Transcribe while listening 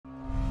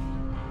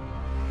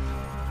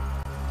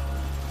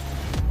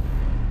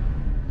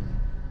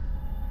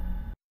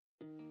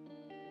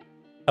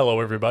Hello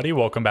everybody,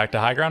 welcome back to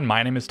High Ground.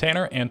 My name is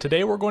Tanner, and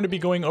today we're going to be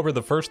going over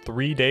the first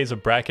 3 days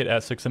of bracket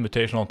S6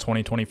 Invitational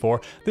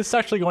 2024. This is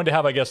actually going to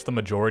have, I guess, the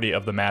majority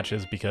of the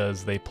matches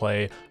because they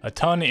play a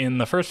ton in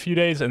the first few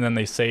days, and then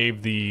they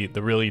save the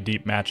really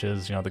deep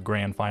matches, you know, the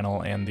grand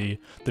final and the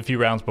few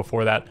rounds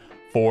before that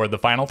for the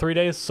final 3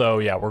 days. So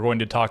yeah, we're going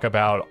to talk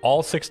about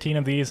all 16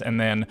 of these and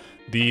then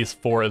these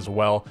 4 as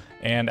well.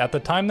 And at the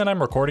time that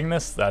I'm recording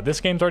this,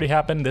 this game's already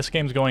happened, this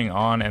game's going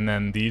on, and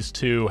then these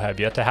 2 have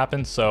yet to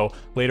happen. So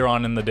later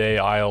on in the day,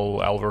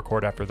 I'll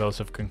record after those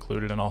have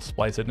concluded and I'll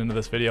splice it into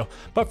this video.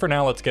 But for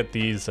now, let's get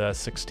these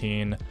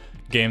 16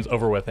 games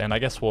over with, and I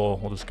guess we'll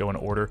just go in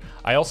order.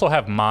 I also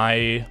have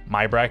my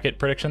bracket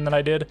prediction that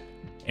I did,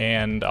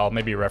 and I'll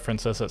maybe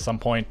reference this at some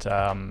point.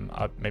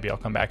 Maybe I'll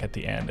come back at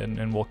the end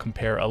and we'll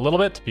compare a little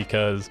bit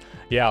because,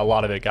 yeah, a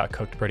lot of it got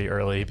cooked pretty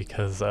early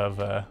because of,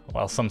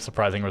 well, some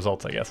surprising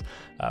results, I guess.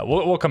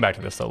 We'll come back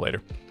to this though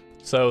later.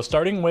 So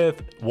starting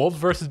with Wolves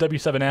versus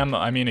W7M,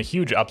 I mean, a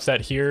huge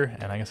upset here,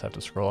 and I guess I have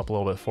to scroll up a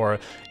little bit for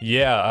it.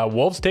 Yeah,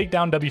 Wolves take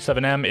down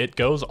W7M. It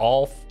goes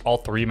all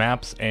 3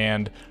 maps,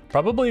 and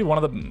probably one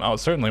of the,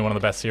 certainly one of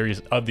the best series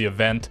of the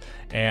event,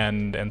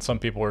 and some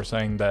people were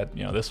saying that,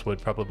 you know, this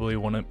would probably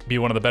be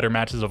one of the better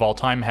matches of all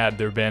time had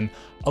there been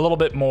a little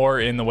bit more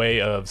in the way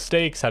of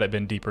stakes, had it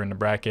been deeper in the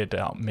bracket,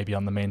 maybe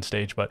on the main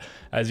stage. But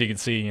as you can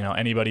see, you know,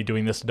 anybody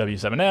doing this to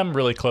W7M,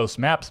 really close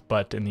maps,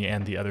 but in the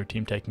end, the other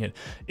team taking it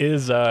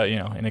is, you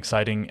know, an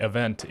exciting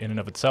event in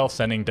and of itself,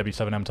 sending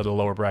W7M to the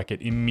lower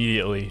bracket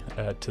immediately,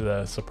 to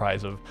the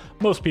surprise of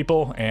most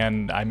people.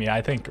 And I mean,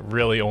 I think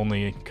really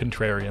only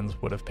contrarians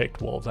would have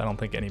picked Wolves. I don't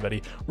think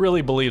anybody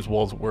really believes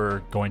Wolves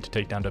were going to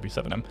take down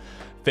W7M.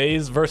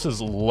 FaZe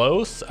versus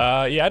Los.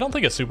 Yeah, I don't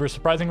think a super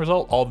surprising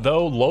result,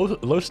 although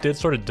Los did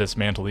sort of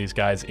dismantle these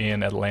guys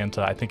in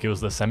Atlanta. I think it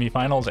was the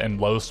semifinals, and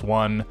Los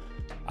won.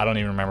 I don't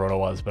even remember what it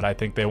was, but I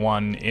think they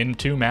won in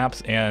 2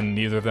 maps, and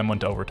neither of them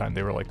went to overtime.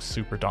 They were like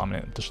super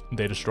dominant.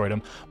 They destroyed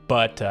them.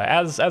 But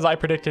as I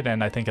predicted,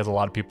 and I think as a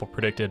lot of people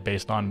predicted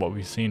based on what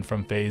we've seen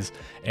from FaZe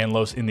and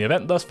Los in the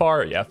event thus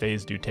far, yeah,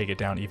 FaZe do take it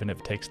down even if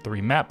it takes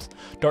 3 maps.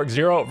 Dark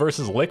Zero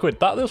versus Liquid.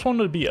 Thought this one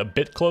would be a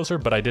bit closer,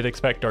 but I did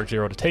expect Dark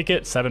Zero to take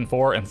it.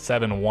 7-4 and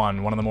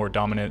 7-1. One of the more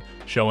dominant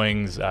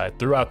showings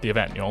throughout the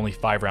event. You know, only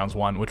 5 rounds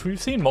won, which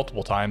we've seen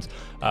multiple times.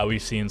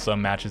 We've seen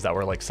some matches that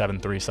were like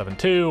 7-3,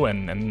 7-2,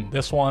 and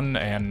this one,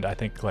 and I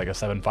think like a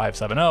 7-5,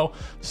 7-0.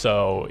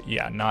 So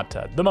yeah, not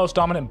the most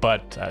dominant,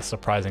 but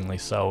surprisingly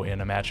so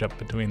in a matchup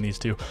between these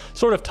 2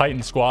 sort of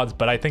Titan squads.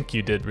 But I think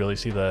you did really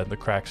see the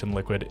cracks in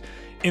Liquid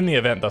in the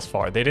event thus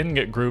far. They didn't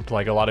get grouped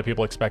like a lot of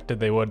people expected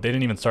they would. They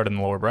didn't even start in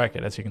the lower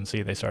bracket. As you can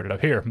see, they started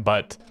up here,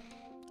 but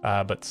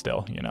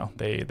still, you know,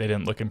 they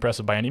didn't look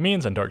impressive by any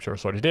means, and Dark Shore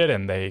sort of did,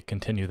 and they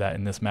continue that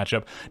in this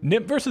matchup.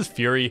 Nip versus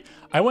Fury.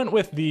 I went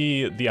with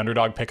the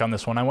underdog pick on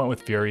this one. I went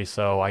with Fury,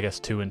 so I guess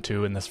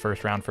 2-2 in this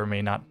first round for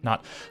me.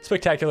 Not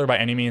spectacular by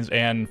any means,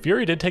 and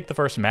Fury did take the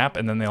first map,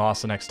 and then they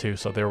lost the next 2,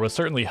 so there was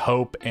certainly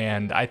hope,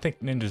 and I think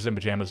Ninjas and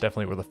Pajamas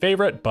definitely were the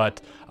favorite,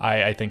 but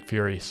I think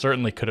Fury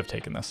certainly could have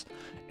taken this.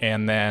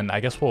 And then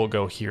I guess we'll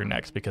go here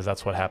next because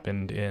that's what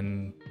happened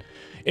in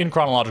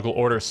chronological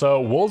order.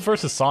 So Wolves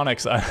versus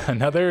Sonics,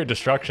 another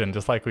destruction,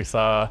 just like we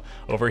saw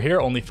over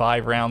here. Only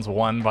 5 rounds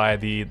won by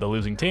the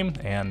losing team,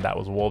 and that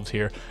was Wolves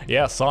here.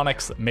 Yeah,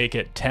 Sonics make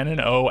it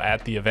 10-0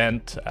 at the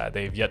event.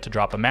 They've yet to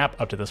drop a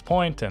map up to this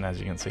point, and as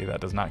you can see,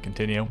 that does not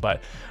continue.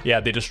 But yeah,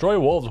 they destroy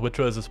Wolves, which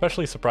was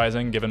especially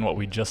surprising given what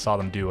we just saw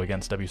them do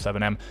against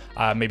W7M.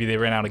 Maybe they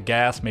ran out of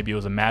gas, maybe it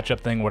was a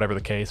matchup thing, whatever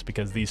the case,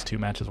 because these 2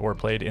 matches were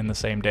played in the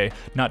same day.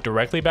 Not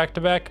directly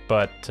back-to-back,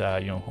 but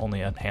you know,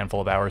 only a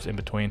handful of hours in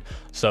between.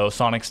 So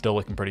Sonic's still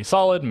looking pretty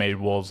solid, made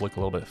Wolves look a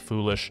little bit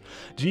foolish.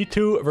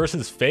 G2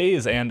 versus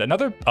FaZe, and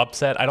another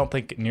upset, I don't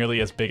think nearly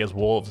as big as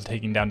Wolves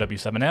taking down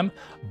W7M,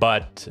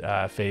 but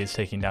FaZe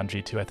taking down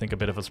G2, I think a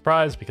bit of a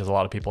surprise because a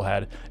lot of people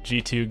had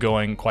G2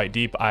 going quite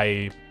deep.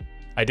 I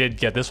did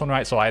get this one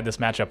right, so I had this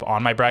matchup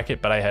on my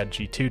bracket, but I had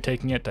G2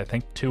 taking it, I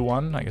think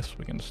 2-1. I guess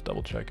we can just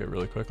double check it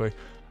really quickly.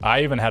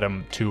 I even had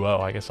him 2-0.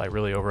 I guess I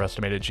really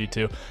overestimated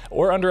G2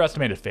 or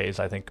underestimated FaZe.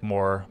 I think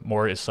more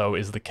so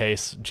is the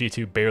case.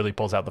 G2 barely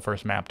pulls out the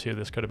first map too.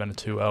 This could have been a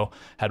 2-0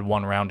 had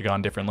one round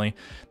gone differently.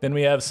 Then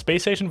we have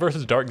Space Station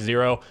versus Dark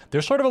Zero.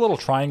 There's sort of a little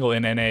triangle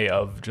in NA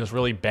of just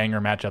really banger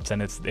matchups,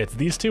 and it's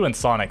these 2 and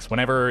Sonics.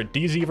 Whenever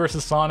DZ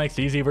versus Sonics,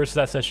 DZ versus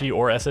SSG,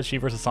 or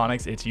SSG versus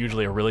Sonics, it's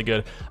usually a really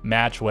good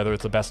match, whether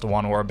it's a best of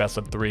 1 or a best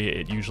of 3.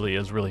 It usually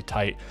is really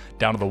tight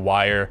down to the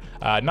wire.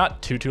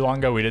 Not too long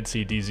ago, we did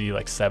see DZ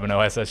like 7-0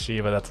 SSG.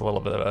 But that's a little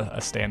bit of a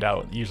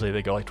standout. Usually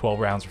they go like 12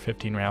 rounds or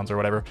 15 rounds or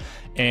whatever.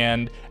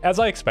 And as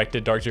I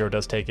expected, Dark Zero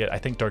does take it. I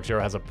think Dark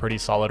Zero has a pretty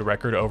solid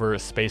record over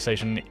Space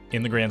Station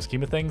in the grand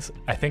scheme of things.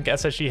 I think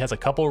SSG has a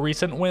couple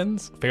recent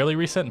wins, fairly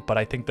recent, but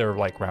I think they're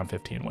like round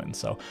 15 wins.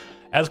 So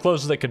as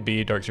close as it could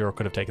be, Dark Zero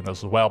could have taken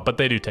those as well, but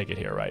they do take it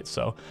here, right?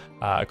 So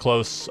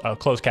close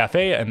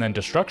cafe, and then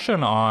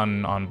destruction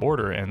on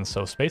border. And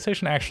so Space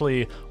Station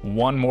actually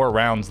won more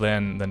rounds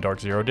than Dark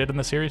Zero did in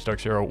the series.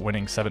 Dark Zero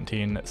winning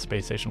 17,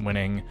 Space Station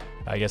winning,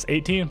 I guess,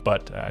 18,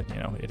 but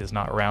you know, it is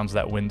not rounds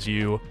that wins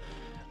you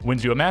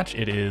wins you a match,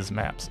 it is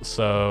maps.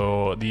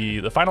 So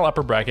the final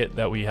upper bracket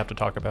that we have to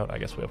talk about, I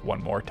guess we have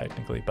one more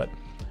technically, but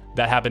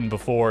that happened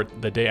before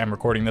the day I'm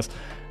recording this.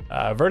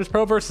 Virtus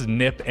Pro versus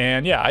Nip,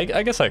 and yeah,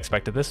 I guess I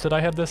expected this. Did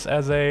I have this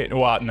as a,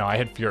 well, no, I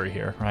had Fury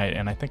here, right?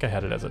 And I think I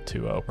had it as a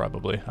 2-0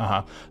 probably.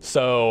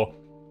 So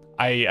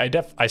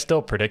I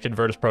still predicted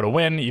Virtus Pro to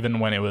win, even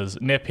when it was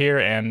Nip here,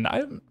 and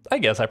I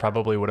guess I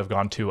probably would have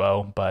gone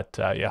 2-0, but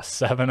yeah,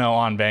 7-0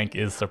 on bank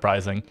is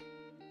surprising.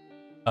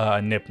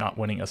 Nip not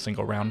winning a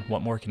single round.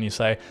 What more can you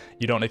say?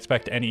 You don't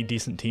expect any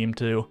decent team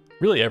to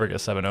really ever get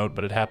 7-0'd,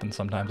 but it happens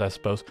sometimes, I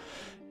suppose.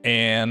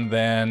 And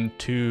then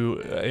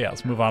yeah,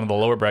 let's move on to the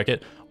lower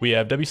bracket. We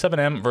have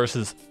W7M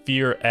versus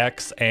Fear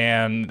X,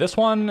 and this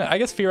one, I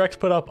guess Fear X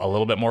put up a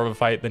little bit more of a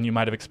fight than you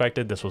might have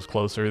expected. This was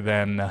closer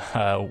than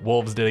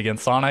Wolves did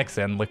against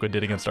Sonics and Liquid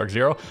did against Dark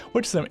Zero,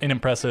 which is an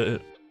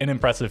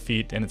impressive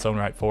feat in its own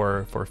right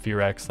for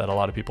Fear X that a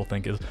lot of people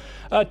think is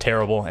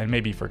terrible, and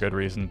maybe for good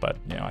reason, but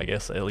you know, I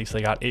guess at least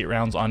they got 8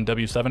 rounds on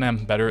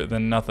W7M, better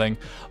than nothing.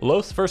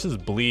 Los versus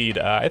Bleed.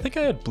 I think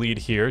I had Bleed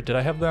here. Did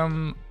I have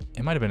them?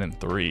 It might have been in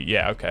 3.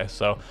 Yeah, okay.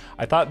 So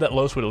I thought that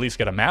Los would at least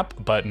get a map,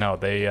 but no,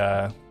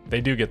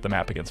 they do get the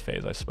map against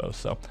FaZe, I suppose.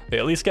 So they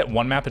at least get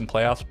 1 map in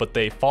playoffs, but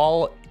they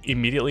fall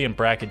immediately in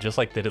bracket just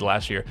like they did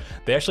last year.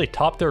 They actually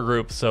topped their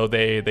group, so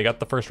they got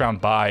the first round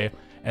bye,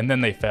 and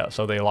then they fell.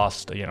 So they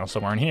lost, you know,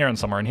 somewhere in here and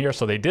somewhere in here.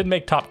 So they did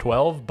make top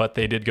 12, but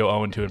they did go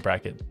 0-2 in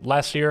bracket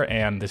last year,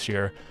 and this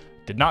year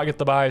did not get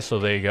the bye, so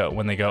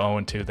when they go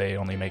 0-2, they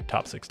only make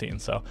top 16.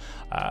 So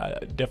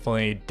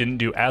definitely didn't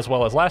do as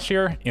well as last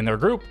year in their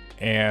group,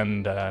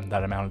 and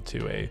that amounted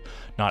to a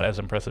not as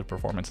impressive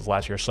performance as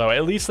last year. So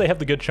at least they have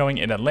the good showing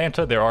in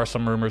Atlanta. There are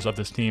some rumors of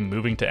this team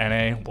moving to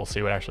NA. We'll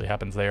see what actually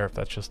happens there, if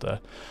that's just a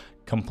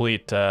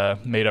complete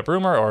made-up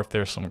rumor or if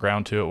there's some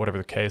ground to it, whatever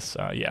the case.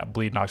 Yeah,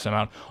 Bleed knocks them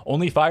out.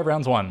 Only 5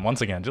 rounds won.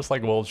 Once again, just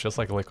like Wolves, just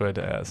like Liquid,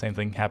 same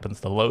thing happens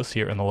to Los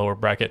here in the lower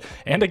bracket.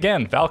 And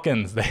again,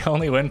 Falcons, they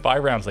only win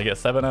 5 rounds. They get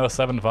 7-0,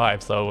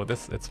 7-5. So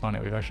it's funny.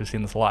 We've actually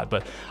seen this a lot,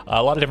 but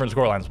a lot of different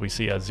scorelines. We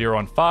see a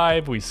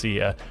 0-5. We see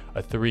a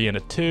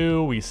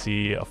 3-2. We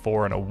see a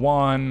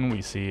 4-1.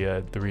 We see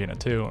a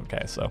 3-2.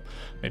 Okay, so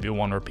maybe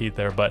one repeat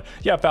there, but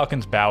yeah,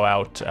 Falcons bow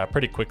out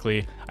pretty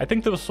quickly. I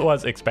think this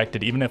was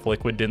expected. Even if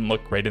Liquid didn't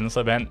look great in this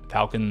event,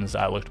 Falcons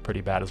looked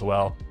pretty bad as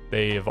well.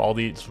 They have all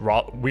these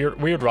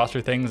weird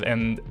roster things,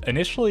 and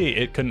initially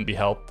it couldn't be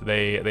helped.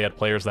 They had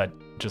players that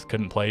just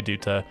couldn't play due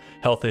to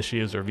health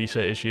issues or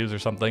visa issues or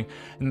something,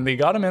 and they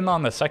got him in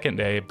on the second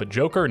day, but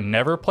Joker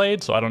never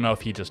played, so I don't know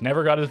if he just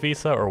never got his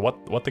visa or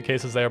what the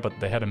case is there, but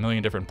they had a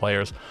million different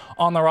players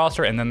on the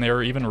roster. And then there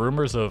were even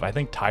rumors of, I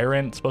think,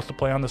 Tyrant supposed to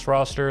play on this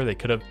roster. They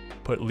could have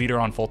put Leader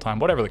on full-time,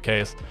 whatever the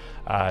case.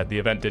 The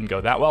event didn't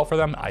go that well for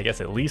them. I guess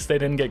at least they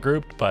didn't get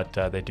grouped, but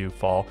they do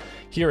fall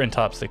here in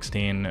top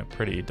 16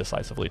 pretty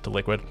decisively to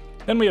Liquid.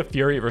 Then we have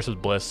Fury versus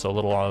Bliss, so a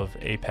little of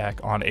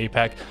APAC on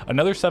APAC.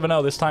 Another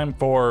 7-0 this time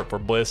for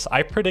Bliss.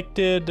 I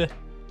predicted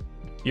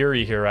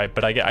Fury here, right?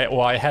 But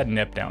I had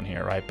Nip down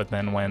here, right? But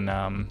then when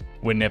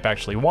Nip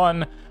actually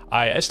won,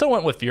 I still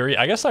went with Fury.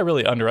 I guess I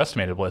really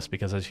underestimated Bliss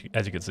because as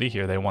you can see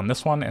here, they won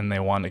this one and they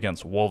won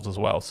against Wolves as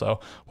well. So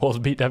Wolves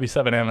beat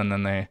W7M and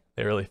then they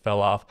really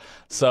fell off.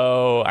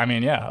 So, I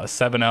mean, yeah, a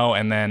 7-0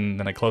 and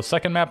then a close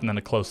second map and then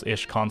a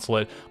close-ish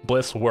consulate.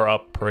 Bliss were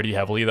up pretty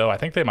heavily though. I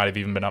think they might have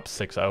even been up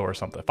 6-0 or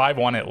something.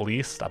 5-1 at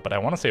least, but I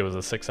want to say it was a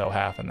 6-0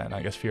 half, and then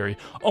I guess Fury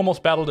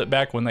almost battled it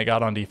back when they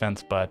got on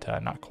defense, but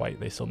not quite.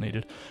 They still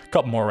needed a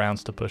couple more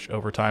rounds to push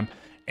overtime.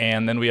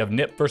 And then we have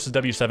Nip versus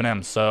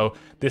W7M. So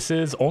this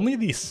is only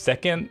the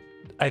second,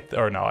 I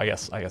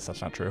guess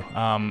that's not true.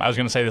 I was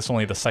gonna say this is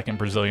only the second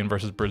Brazilian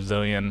versus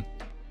Brazilian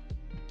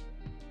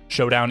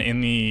showdown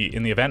in the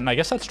event, and I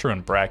guess that's true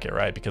in bracket,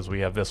 right? Because we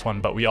have this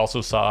one, but we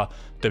also saw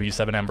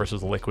W7M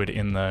versus Liquid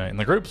in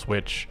the groups,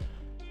 which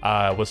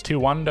was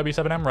 2-1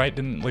 W7M, right?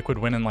 Didn't Liquid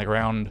win in like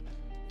round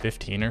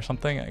 15 or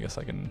something? I guess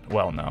I can,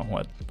 well, no,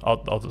 what?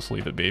 I'll just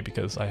leave it be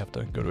because I have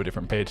to go to a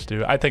different page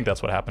too. I think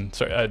that's what happened.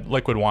 So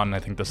Liquid won, I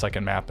think, the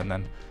second map, and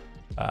then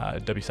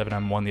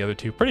W7M won the other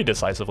 2 pretty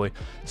decisively.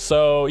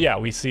 So yeah,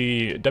 we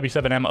see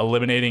W7M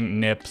eliminating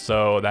Nip.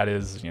 So that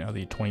is, you know,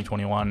 the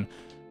 2021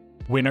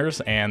 winners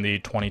and the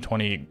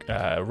 2020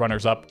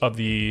 runners-up of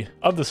the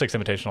 6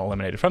 Invitational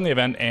eliminated from the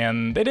event,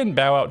 and they didn't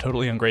bow out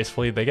totally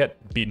ungracefully. They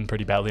get beaten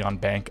pretty badly on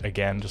bank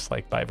again, just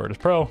like by Virtus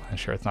Pro. I'm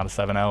sure it's not a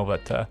 7-0,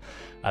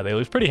 but they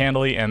lose pretty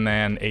handily, and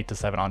then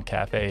 8-7 on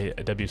Cafe.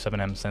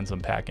 W7M sends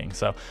them packing.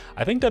 So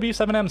I think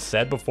W7M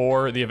said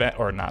before the event,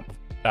 or not,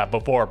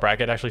 before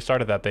bracket actually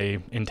started, that they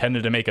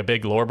intended to make a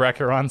big lower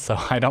bracket run. So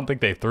I don't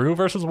think they threw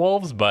versus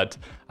Wolves, but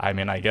I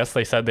mean, I guess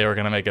they said they were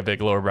going to make a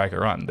big lower bracket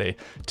run. They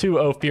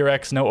 2-0 Fear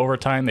X, no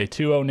overtime. They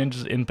 2-0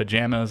 Ninjas in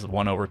Pajamas,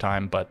 1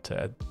 overtime, but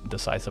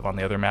decisive on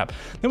the other map.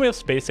 Then we have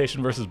Space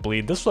Station versus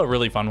Bleed. This was a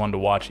really fun one to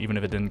watch, even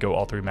if it didn't go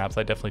all 3 maps.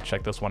 I definitely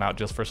checked this one out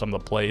just for some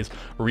of the plays.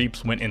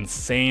 Reaps went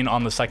insane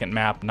on the second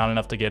map, not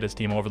enough to get his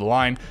team over the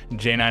line.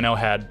 J90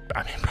 had,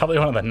 I mean, probably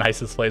one of the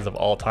nicest plays of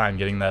all time,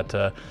 getting that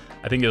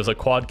I think it was a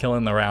quad kill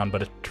in the round,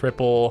 but a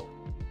triple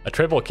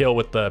kill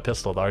with the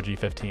pistol, the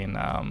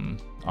RG-15.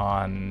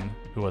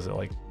 who was it,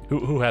 like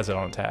who has it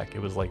on attack?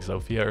 It was like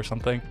Zofia or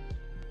something.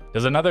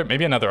 There's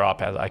maybe another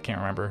op has it. I can't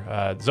remember.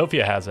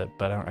 Zofia has it,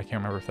 but I can't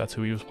remember if that's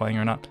who he was playing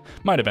or not.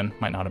 Might have been,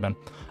 might not have been.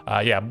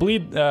 Yeah,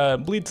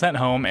 Bleed sent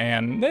home,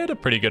 and they had a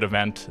pretty good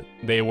event.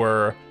 They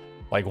were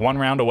like one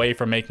round away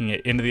from making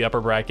it into the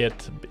upper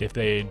bracket if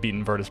they'd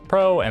beaten Virtus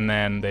Pro, and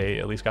then they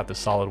at least got this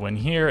solid win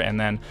here. And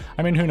then,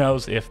 I mean, who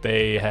knows if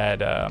they had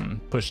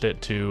pushed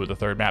it to the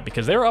third map,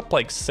 because they were up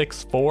like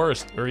 6-4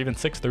 or even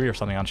 6-3 or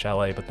something on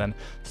Chalet, but then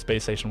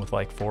Space Station with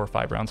like 4 or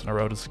 5 rounds in a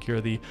row to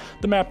secure the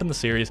map in the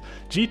series.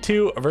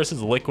 G2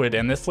 versus Liquid,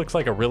 and this looks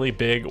like a really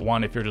big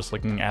one if you're just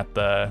looking at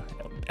the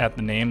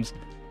names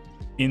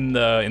in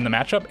the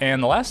matchup.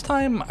 And the last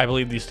time I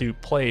believe these two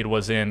played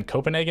was in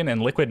Copenhagen,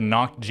 and Liquid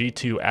knocked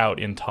G2 out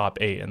in top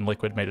 8, and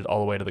Liquid made it all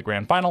the way to the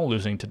grand final,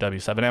 losing to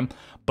W7M.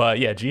 But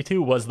yeah,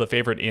 G2 was the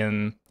favorite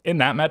in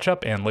that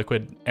matchup, and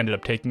Liquid ended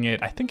up taking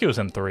it. I think it was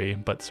in 3,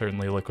 but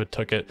certainly Liquid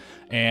took it.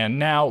 And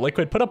now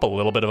Liquid put up a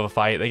little bit of a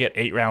fight. They get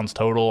 8 rounds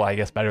total, I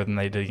guess better than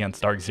they did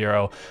against Dark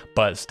Zero,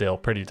 but still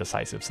pretty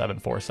decisive.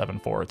 7-4,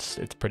 7-4.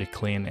 It's pretty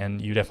clean, and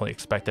you definitely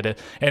expected it.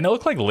 And it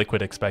looked like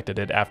Liquid expected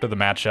it after the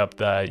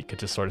matchup. You could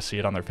just sort of see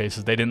it on their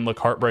faces. They didn't look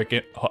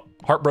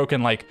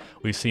heartbroken like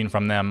we've seen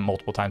from them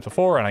multiple times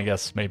before, and I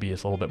guess maybe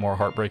it's a little bit more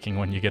heartbreaking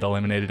when you get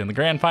eliminated in the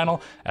grand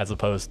final as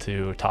opposed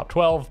to top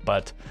 12.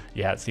 But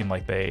yeah, it seemed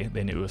like they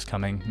knew it was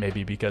coming,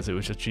 maybe because it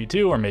was just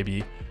G2, or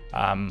maybe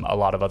a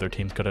lot of other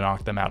teams could have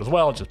knocked them out as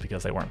well, just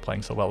because they weren't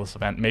playing so well this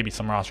event. Maybe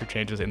some roster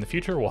changes in the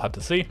future, we'll have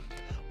to see.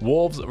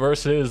 Wolves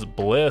versus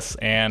Bliss,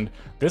 and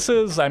this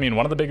is, I mean,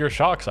 one of the bigger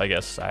shocks, I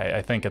guess.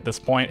 I think at this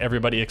point,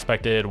 everybody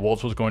expected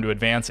Wolves was going to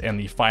advance, and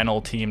the final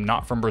team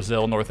not from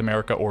Brazil, North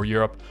America, or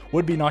Europe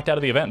would be knocked out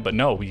of the event. But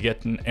no, we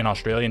get an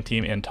Australian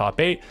team in top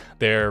 8.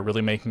 They're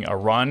really making a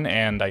run,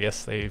 and I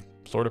guess they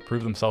sort of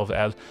proved themselves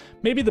as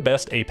maybe the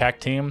best APAC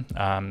team.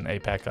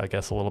 APAC, I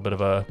guess, a little bit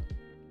of a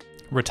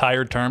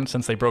retired term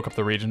since they broke up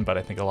the region, but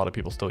I think a lot of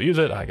people still use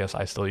it. I guess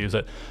I still use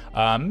it.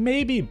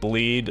 Maybe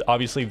Bleed.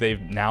 Obviously,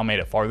 they've now made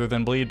it farther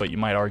than Bleed, but you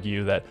might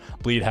argue that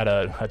Bleed had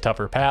a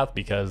tougher path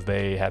because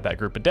they had that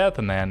group of death,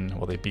 and then,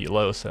 well, they beat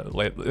Low, so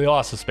they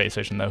lost to Space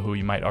Station, though, who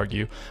you might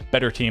argue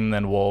better team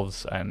than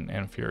Wolves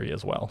and Fury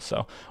as well.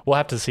 So we'll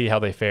have to see how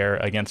they fare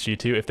against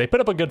G2. If they put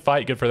up a good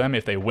fight, good for them.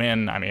 If they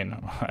win, I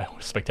mean,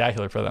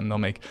 spectacular for them. They'll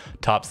make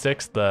top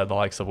 6, the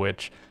likes of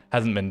which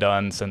hasn't been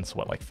done since,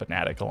 what, like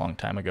Fnatic a long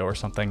time ago or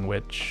something,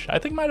 which I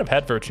think might have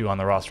had Virtue on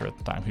the roster at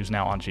the time, who's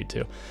now on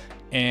G2.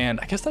 And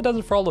I guess that does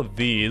it for all of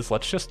these.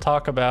 Let's just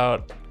talk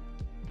about,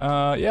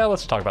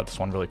 let's talk about this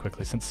one really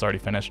quickly since it's already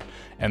finished,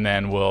 and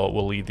then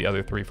we'll leave the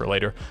other 3 for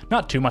later.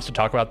 Not too much to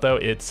talk about though.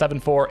 It's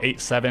 7-4,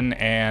 8-7,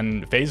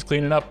 and FaZe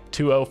cleaning up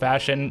 2-0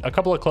 fashion. A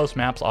couple of close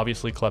maps,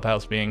 obviously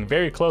Clubhouse being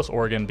very close,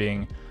 Oregon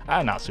being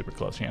not super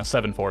close. You know,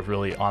 7-4 is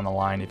really on the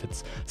line. If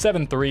it's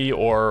 7-3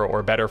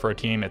 or better for a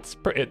team, it's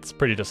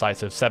pretty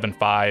decisive.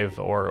 7-5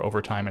 or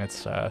overtime, and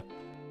it's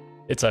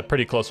a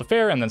pretty close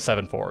affair. And then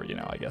 7-4, you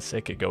know, I guess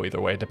it could go either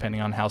way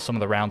depending on how some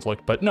of the rounds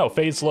looked. But no,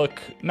 FaZe look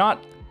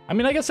not, I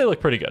mean, I guess they look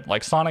pretty good.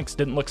 Like, Sonics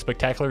didn't look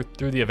spectacular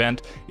through the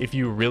event if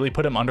you really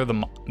put them under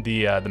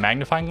the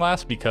magnifying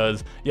glass,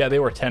 because yeah, they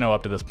were 10-0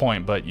 up to this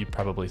point, but you'd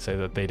probably say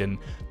that they didn't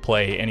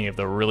play any of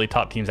the really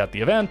top teams at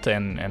the event.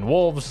 And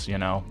Wolves, you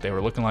know, they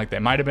were looking like they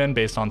might have been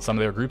based on some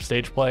of their group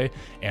stage play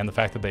and the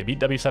fact that they beat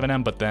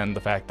W7M, but then the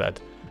fact that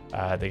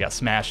they got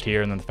smashed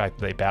here, and then the fact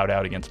that they bowed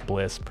out against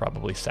Bliss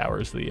probably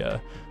sours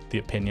the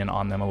opinion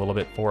on them a little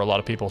bit for a lot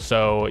of people.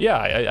 So yeah,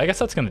 I guess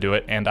that's gonna do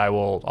it, and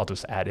I'll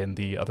just add in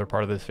the other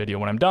part of this video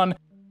when I'm done.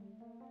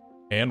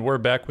 And we're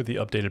back with the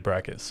updated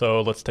bracket.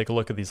 So let's take a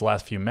look at these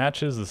last few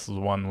matches. This is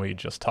one we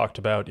just talked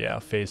about. Yeah,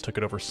 FaZe took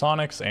it over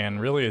Sonics, and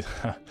really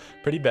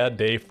pretty bad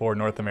day for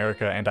North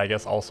America, and I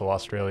guess also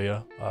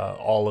Australia.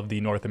 All of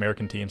the North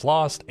American teams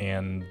lost,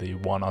 and the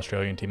one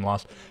Australian team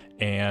lost.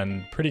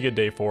 And pretty good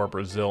day for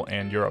Brazil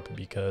and Europe,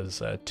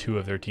 because 2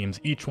 of their teams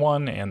each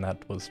won, and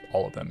that was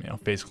all of them, you know,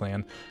 FaZe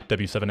Clan,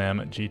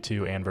 W7M,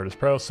 G2, and Virtus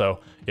Pro. So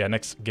yeah,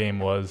 next game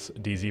was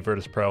DZ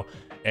Virtus Pro,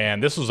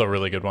 and this was a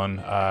really good one.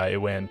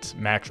 It went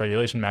max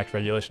regulation,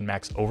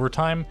 max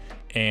overtime,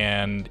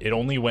 and it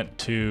only went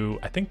to,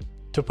 I think,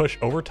 to push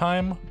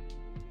overtime.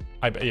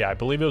 I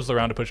believe it was the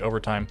round to push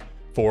overtime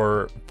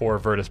for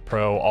Virtus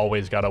Pro.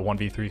 Always got a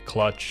 1v3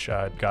 clutch,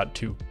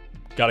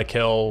 got a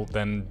kill,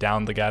 then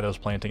downed the guy that was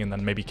planting, and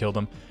then maybe killed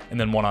him, and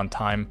then won on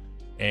time,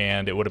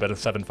 and it would have been a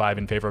 7-5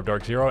 in favor of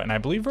Dark Zero. And I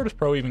believe Virtus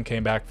Pro even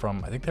came back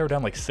from, I think they were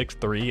down like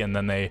 6-3, and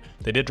then they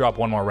did drop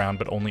one more round,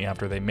 but only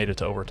after they made it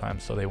to overtime.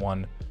 So they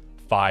won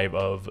 5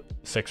 of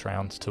 6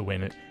 rounds to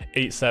win it.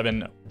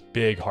 8-7,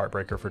 big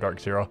heartbreaker for Dark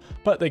Zero,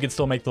 but they could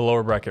still make the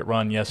lower bracket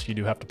run. Yes, you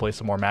do have to play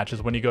some more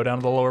matches when you go down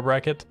to the lower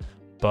bracket,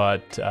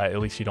 but at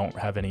least you don't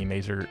have any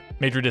major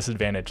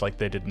disadvantage like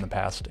they did in the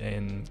past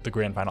in the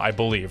grand final, I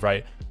believe,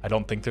 right? I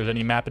don't think there's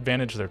any map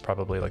advantage. There's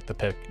probably like the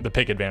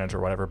pick advantage or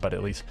whatever, but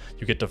at least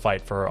you get to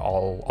fight for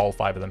all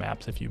 5 of the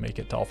maps if you make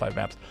it to all 5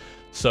 maps.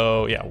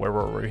 So yeah, where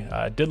were we?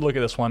 Did look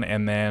at this one,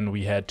 and then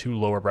we had 2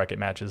 lower bracket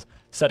matches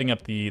setting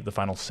up the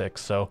final 6.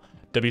 So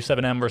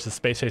W7M versus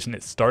Space Station.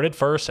 It started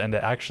first and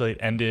it actually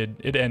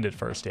ended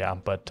first, yeah,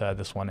 but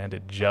this one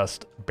ended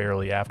just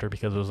barely after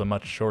because it was a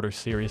much shorter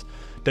series.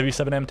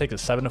 W7M takes it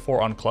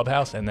 7-4 on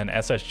Clubhouse, and then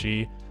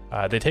SSG,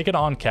 they take it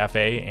on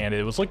Cafe, and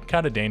it was looking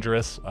kind of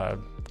dangerous,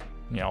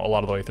 you know, a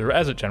lot of the way through,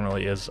 as it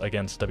generally is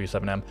against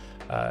W7M.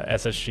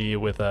 SSG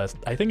with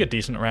I think a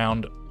decent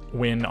round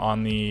win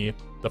on the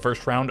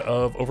first round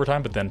of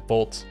overtime, but then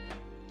Bolt's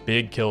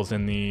big kills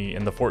in the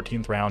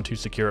 14th round to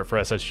secure it for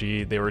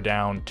SSG. They were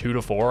down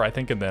 2-4, I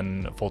think, and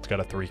then Fultz got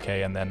a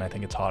 3K, and then I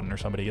think it's Hodden or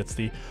somebody gets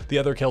the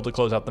other kill to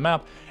close out the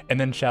map. And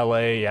then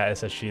Chalet, yeah,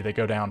 SSG, they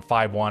go down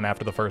 5-1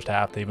 after the first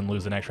half. They even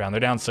lose the next round. They're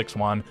down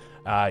 6-1.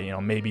 You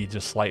know, maybe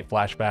just slight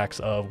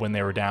flashbacks of when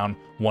they were down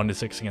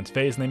 1-6 against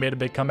FaZe and they made a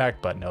big comeback,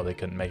 but no, they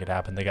couldn't make it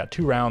happen. They got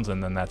 2 rounds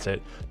and then that's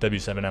it.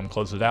 W7M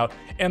closes it out.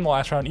 And the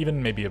last round,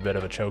 even maybe a bit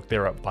of a choke. They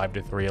were up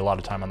 5-3, a lot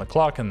of time on the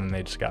clock, and then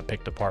they just got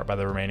picked apart by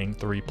the remaining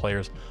 3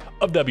 players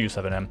of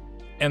W7M.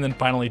 And then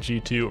finally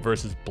G2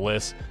 versus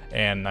Bliss.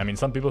 And I mean,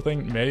 some people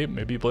think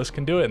maybe Bliss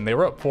can do it, and they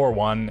were up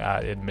 4-1.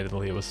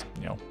 Admittedly, it was,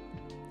 you know,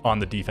 on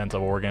the defense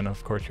of Oregon.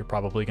 Of course, you're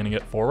probably going to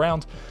get 4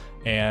 rounds.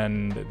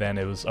 And then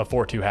it was a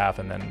 4-2 half,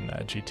 and then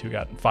G2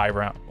 got 5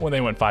 rounds. Well,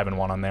 they went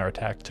 5-1 on their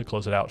attack to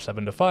close it out,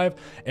 7-5,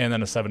 and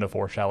then a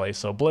 7-4 Chalet.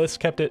 So Bliss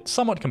kept it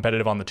somewhat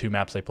competitive on the 2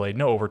 maps they played.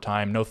 No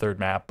overtime, no third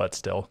map, but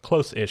still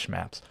close-ish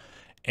maps.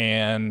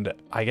 And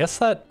I guess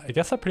that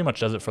pretty much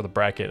does it for the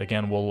bracket.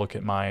 Again, we'll look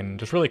at mine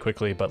just really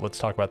quickly, but let's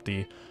talk about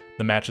the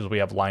matches we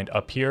have lined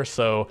up here.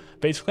 So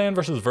FaZe Clan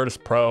versus Virtus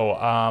Pro.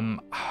 I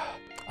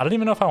don't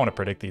even know if I want to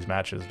predict these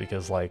matches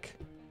because, like,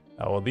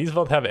 well, these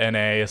both have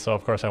NA, so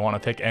of course I want to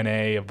pick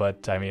NA,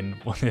 but I mean,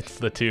 it's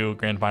the 2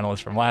 grand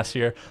finalists from last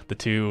year, the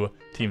 2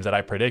 teams that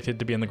I predicted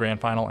to be in the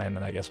grand final, and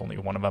I guess only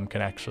one of them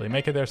can actually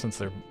make it there since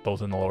they're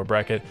both in the lower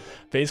bracket.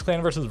 FaZe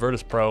Clan versus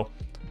Virtus Pro.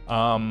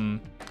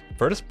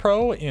 Virtus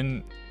Pro,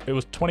 it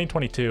was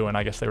 2022, and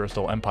I guess they were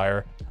still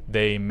Empire.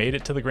 They made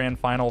it to the grand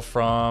final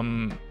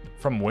from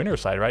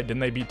winner's side, right? Didn't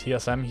they beat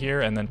TSM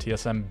here, and then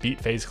TSM beat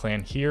FaZe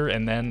Clan here,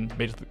 and then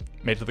made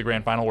it to the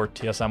grand final where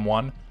TSM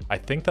won? I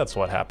think that's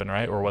what happened,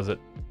 right? Or was it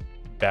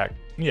back?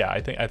 Yeah,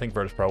 I think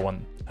Virtus Pro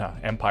won.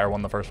 Empire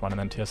won the first one, and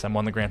then TSM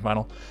won the grand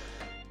final.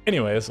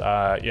 Anyways,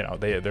 you know,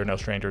 they're no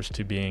strangers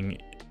to being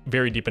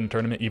very deep in the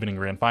tournament, even in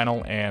grand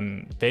final.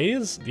 And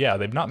FaZe, yeah,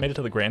 they've not made it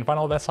to the grand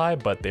final of SI,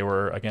 but they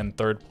were, again,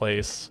 3rd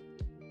place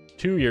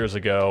 2 years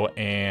ago,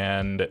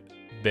 and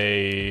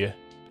I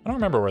don't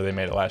remember where they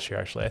made it last year,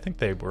 actually. I think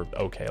they were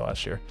okay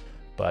last year,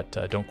 but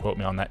don't quote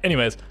me on that.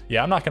 Anyways,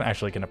 yeah, I'm not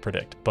actually gonna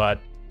predict, but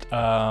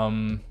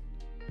I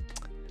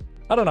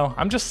don't know.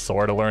 I'm just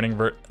sort of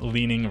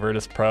leaning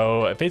Virtus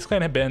Pro. FaZe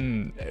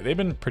Clan they've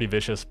been pretty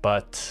vicious,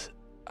 but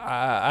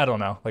I don't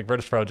know. Like,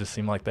 Virtus Pro just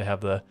seem like they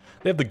have the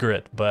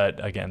grit,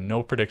 but again,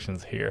 no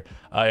predictions here.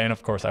 And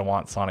of course, I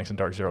want Sonics and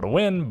Dark Zero to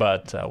win,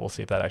 but we'll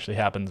see if that actually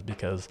happens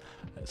because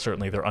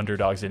certainly they're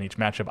underdogs in each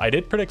matchup. I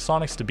did predict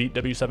Sonics to beat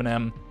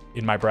W7M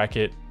in my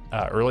bracket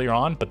earlier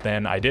on, but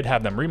then I did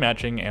have them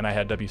rematching, and I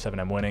had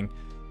W7M winning.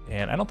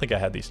 And I don't think I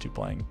had these 2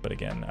 playing, but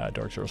again,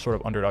 Dark Zero sort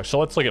of underdog. So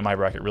let's look at my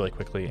bracket really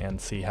quickly and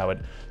see how it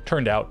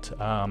turned out.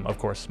 Of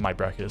course, my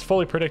bracket is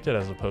fully predicted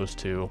as opposed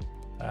to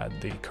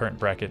the current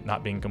bracket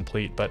not being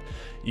complete. But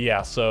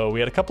yeah, so we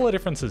had a couple of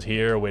differences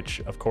here, which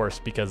of course,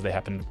 because they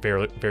happened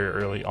very, very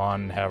early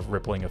on, have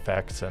rippling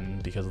effects,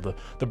 and because of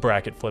the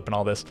bracket flip and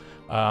all this.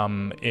 So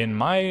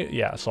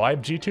I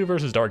have G2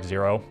 versus Dark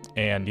Zero,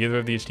 and neither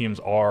of these teams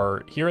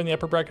are here in the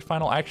upper bracket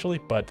final actually,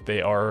 but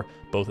they are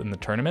both in the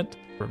tournament.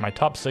 For my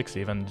top 6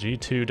 even,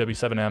 G2,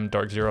 W7M,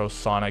 Dark Zero,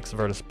 Sonics,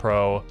 Virtus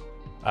Pro.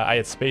 I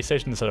had Space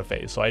Station instead of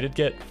FaZe, so I did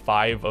get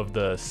 5 of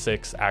the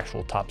 6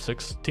 actual top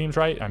 6 teams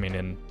right. I mean,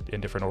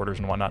 in different orders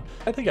and whatnot.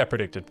 I think I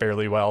predicted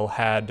fairly well.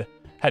 Had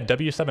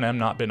W7M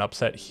not been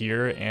upset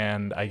here,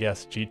 and I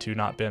guess G2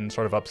 not been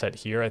sort of upset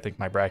here, I think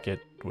my bracket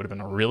would have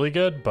been really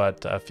good,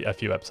 but a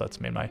few upsets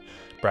made my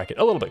bracket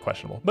a little bit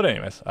questionable. But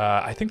anyways,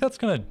 I think that's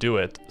gonna do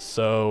it.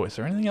 So is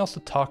there anything else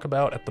to talk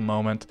about at the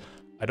moment?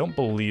 I don't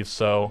believe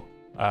so.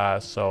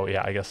 So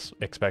yeah, I guess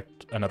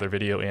expect another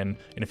video in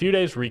a few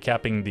days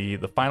recapping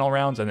the final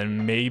rounds, and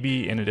then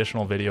maybe an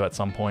additional video at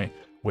some point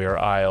where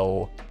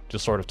I'll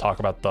just sort of talk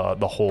about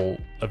the whole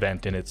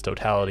event in its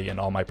totality and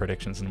all my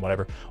predictions and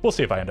whatever. We'll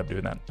see if I end up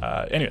doing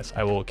that. Anyways,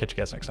 I will catch you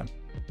guys next time.